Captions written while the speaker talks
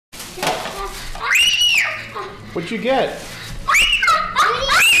What'd you get?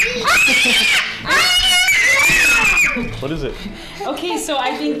 What is it? Okay, so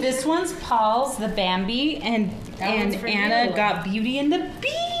I think this one's Paul's, the Bambi, and Anna you. got Beauty and the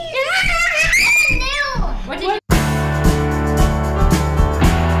Beast. What did you?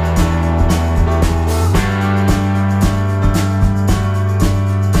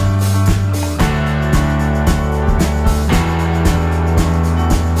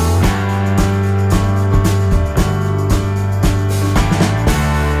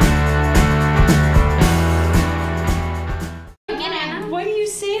 What do you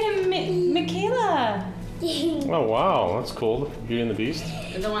say to Michaela? Oh wow, that's cool. Beauty and the Beast.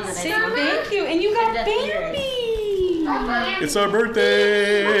 The one that Say I saw. thank you, and you got Bambi. It's our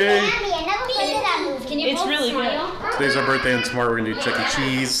birthday! Can you It's both really good. smile? Today's our birthday, and tomorrow we're gonna do Chuck E.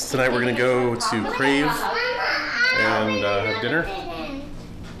 Cheese. Tonight we're gonna go to Crave and have dinner.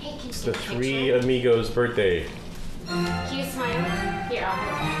 It's the Three Amigos' birthday. Can you smile? Here, I'll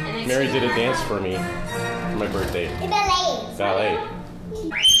hold it. And then Mary did a dance for me for my birthday. Ballet.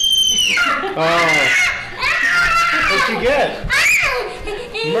 Oh, what'd you get?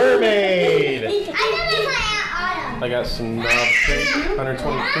 Mermaid. I got some knob steak,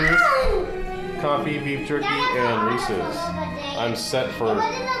 120 proof, coffee, beef jerky, and Reese's. I'm set for.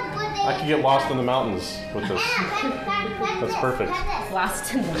 I could get lost in the mountains with this. That's perfect.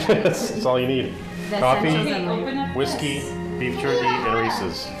 lost in the That's all you need. Coffee, whiskey, beef jerky, and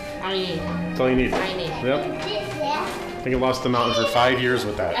Reese's. That's all you need. Yep. I get lost in the mountains for 5 years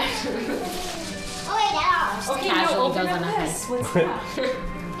with that. Okay, now Casually open goes up on a this. What's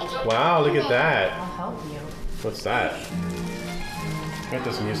that? Wow, look at that. I'll help you. What's that? Got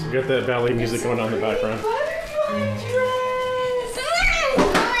this music. Got that ballet music going on in the background. Butterfly dress. Oh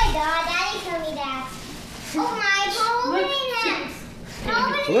my god, Daddy told me that. Oh my, Paul, open hands.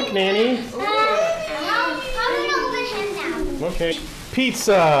 Look, Nanny. Open hands now. Okay.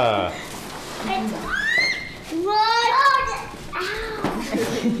 Pizza. Thank you.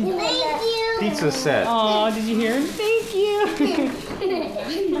 Pizza set. Oh, did you hear him? Thank you.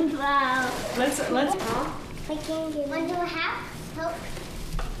 Wow. let's. I can't get one. Do I have? Help.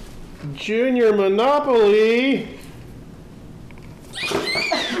 Junior Monopoly.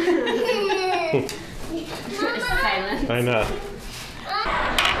 silence. I know.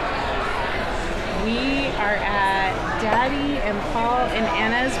 We are at Daddy and Paul and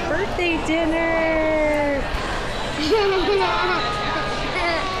Anna's birthday dinner.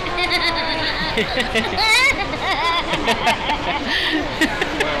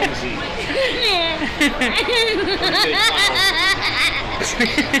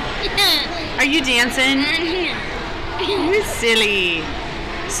 Are you dancing? You're silly.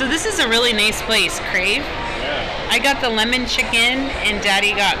 So this is a really nice place, Crave. Yeah. I got the lemon chicken and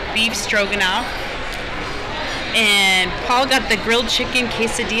Daddy got beef stroganoff. And Paul got the grilled chicken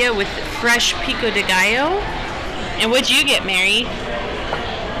quesadilla with fresh pico de gallo. And what'd you get, Mary?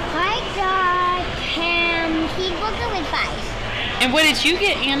 I got cheeseburger with fries. And what did you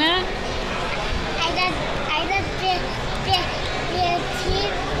get, Anna? I got the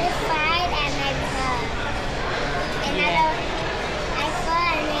cheese with fries and I saw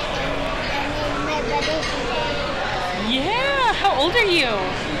and my brother. Yeah, how old are you?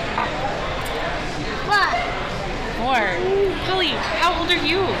 What? 4. Billy, how old are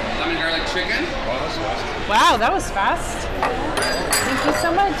you? Lemon garlic chicken. Wow, that was fast. Thank you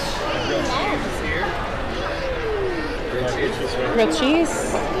so much. Grilled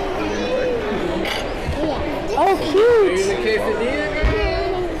cheese. Oh, cute.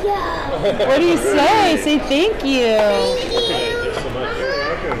 What do you say? Say thank you. Thanks so much. You're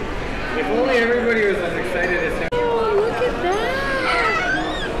welcome. If only everybody was as excited as him. Oh, look at that.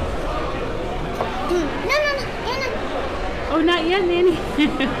 No, Anna. Oh, not yet, Nanny. He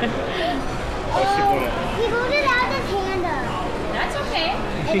pulled it out of his hand. That's okay.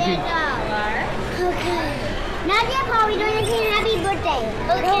 And then, okay. Nadia, Paul, we're doing a happy birthday.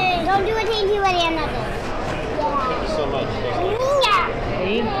 Okay. Don't do a thank you at Anna. Thank you so much. Yeah.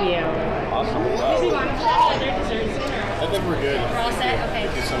 Thank you. Awesome. Wow. I think we're good. We're all set? Okay.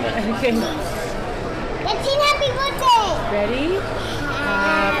 Thank you so much. Okay. Let's sing happy birthday. Ready?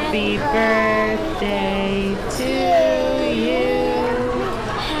 Happy birthday to you.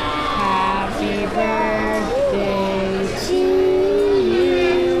 Happy birthday to you.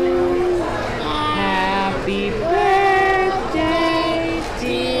 Happy birthday,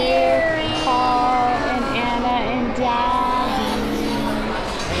 dear Paul and Anna and Daddy.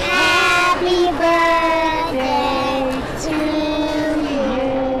 Happy birthday to you.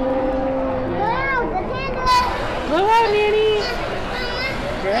 Wow, the candle. Blow out, Nanny.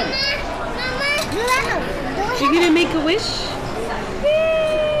 Ready? You gonna make a wish?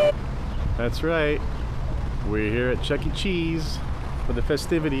 That's right. We're here at Chuck E. Cheese for the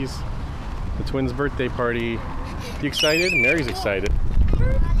festivities. The twins' birthday party. You excited? Mary's excited.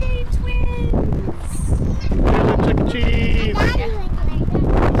 Birthday twins! Chuck E. Cheese!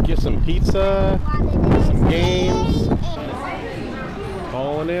 Let's get some pizza, some games.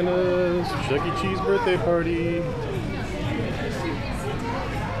 Paul and Anna's Chuck E. Cheese birthday party.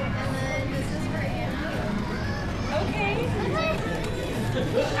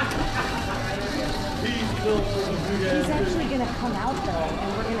 He's actually gonna come out though, and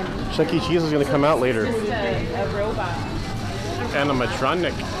we're gonna. Chuck E. Cheese is gonna come out later. Just a robot.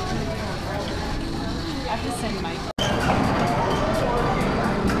 Animatronic. I have to send Mike.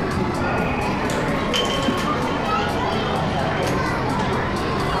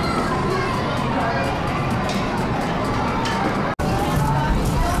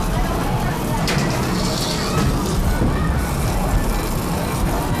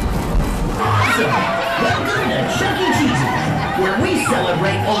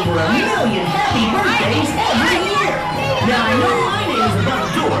 Celebrate over 1 million happy birthdays every year. Now I know my name's above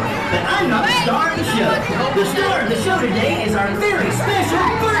the door, but I'm not the star of the show. The star of the show today is our very special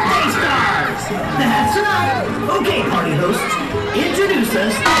birthday stars. That's right. Okay, party hosts, introduce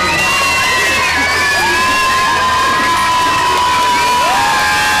us.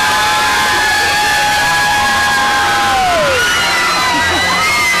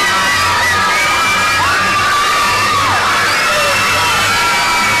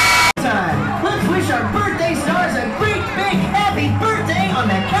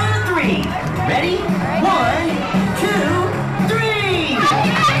 Ready? 1, 2, 3!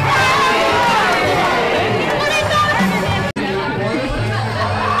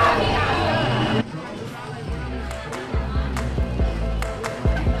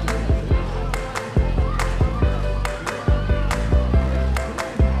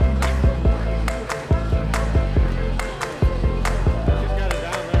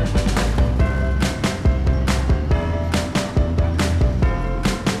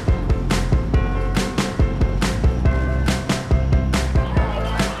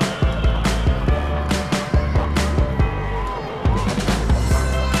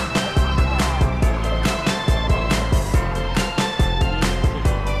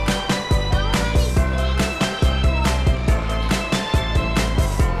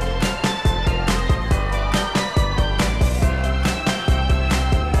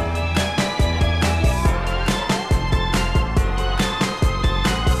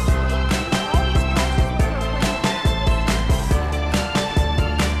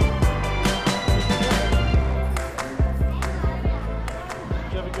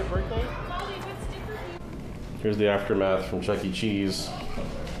 Here's the aftermath from Chuck E. Cheese.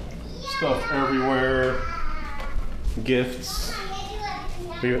 Stuff everywhere. Gifts.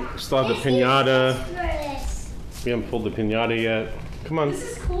 We still have the pinata. We haven't pulled the pinata yet. Come on. This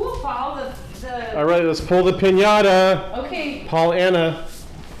is cool, Paul. All right, let's pull the pinata. Okay. Paul, Anna.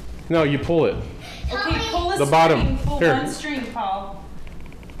 No, you pull it. Okay, pull the bottom. Pull Here. one string, Paul.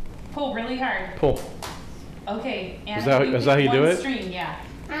 Pull really hard. Pull. Okay. Anna, Is that how you do it? One string, yeah.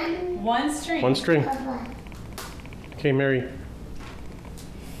 One string. One string. Okay, Mary.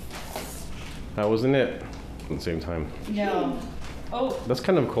 That wasn't it. At the same time. No. Oh. That's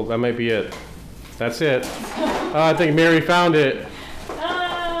kind of cool. That might be it. That's it. I think Mary found it.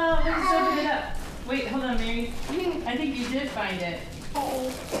 Let's open it up. Wait, hold on, Mary. I think you did find it.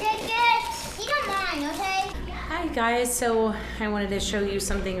 You don't mind, okay? Hi guys, so I wanted to show you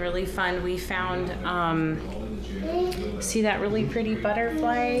something really fun. We found, see that really pretty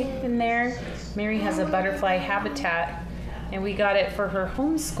butterfly in there? Mary has a butterfly habitat and we got it for her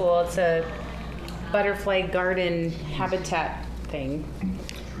homeschool. It's a butterfly garden habitat thing,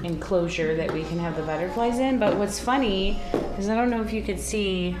 enclosure that we can have the butterflies in. But what's funny is, I don't know if you could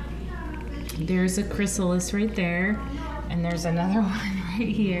see, there's a chrysalis right there and there's another one right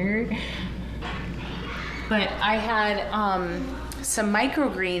here. But I had some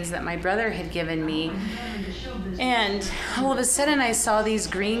microgreens that my brother had given me, and all of a sudden I saw these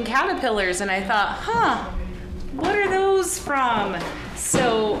green caterpillars and I thought, huh, what are those from?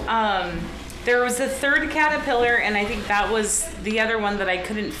 So there was a third caterpillar, and I think that was the other one that I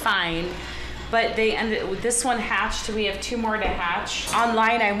couldn't find. But they ended, this one hatched. We have 2 more to hatch.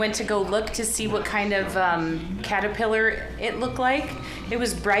 Online, I went to go look to see what kind of caterpillar it looked like. It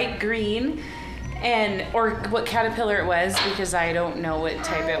was bright green, or what caterpillar it was, because I don't know what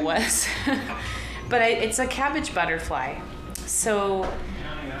type it was. But it's a cabbage butterfly. So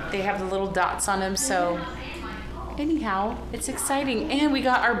they have the little dots on them. So anyhow, it's exciting. And we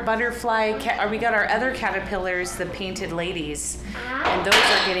got our butterfly, we got our other caterpillars, the painted ladies. And those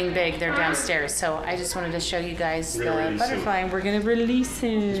are getting big. They're downstairs. So I just wanted to show you guys the butterfly. And we're going to release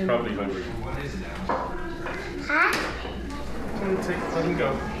him. He's probably hungry. Huh? Let him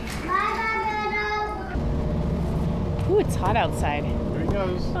go. Ooh, it's hot outside. There he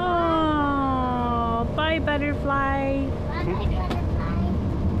goes. Oh, bye, butterfly.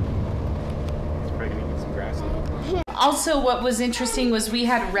 Also, what was interesting was we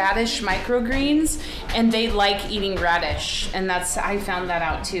had radish microgreens, and they like eating radish, and I found that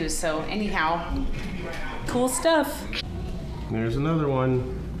out too. So anyhow, cool stuff. There's another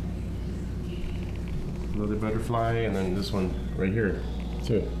one. Another butterfly, and then this one right here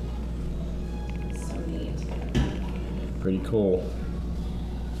too. So neat. Pretty cool.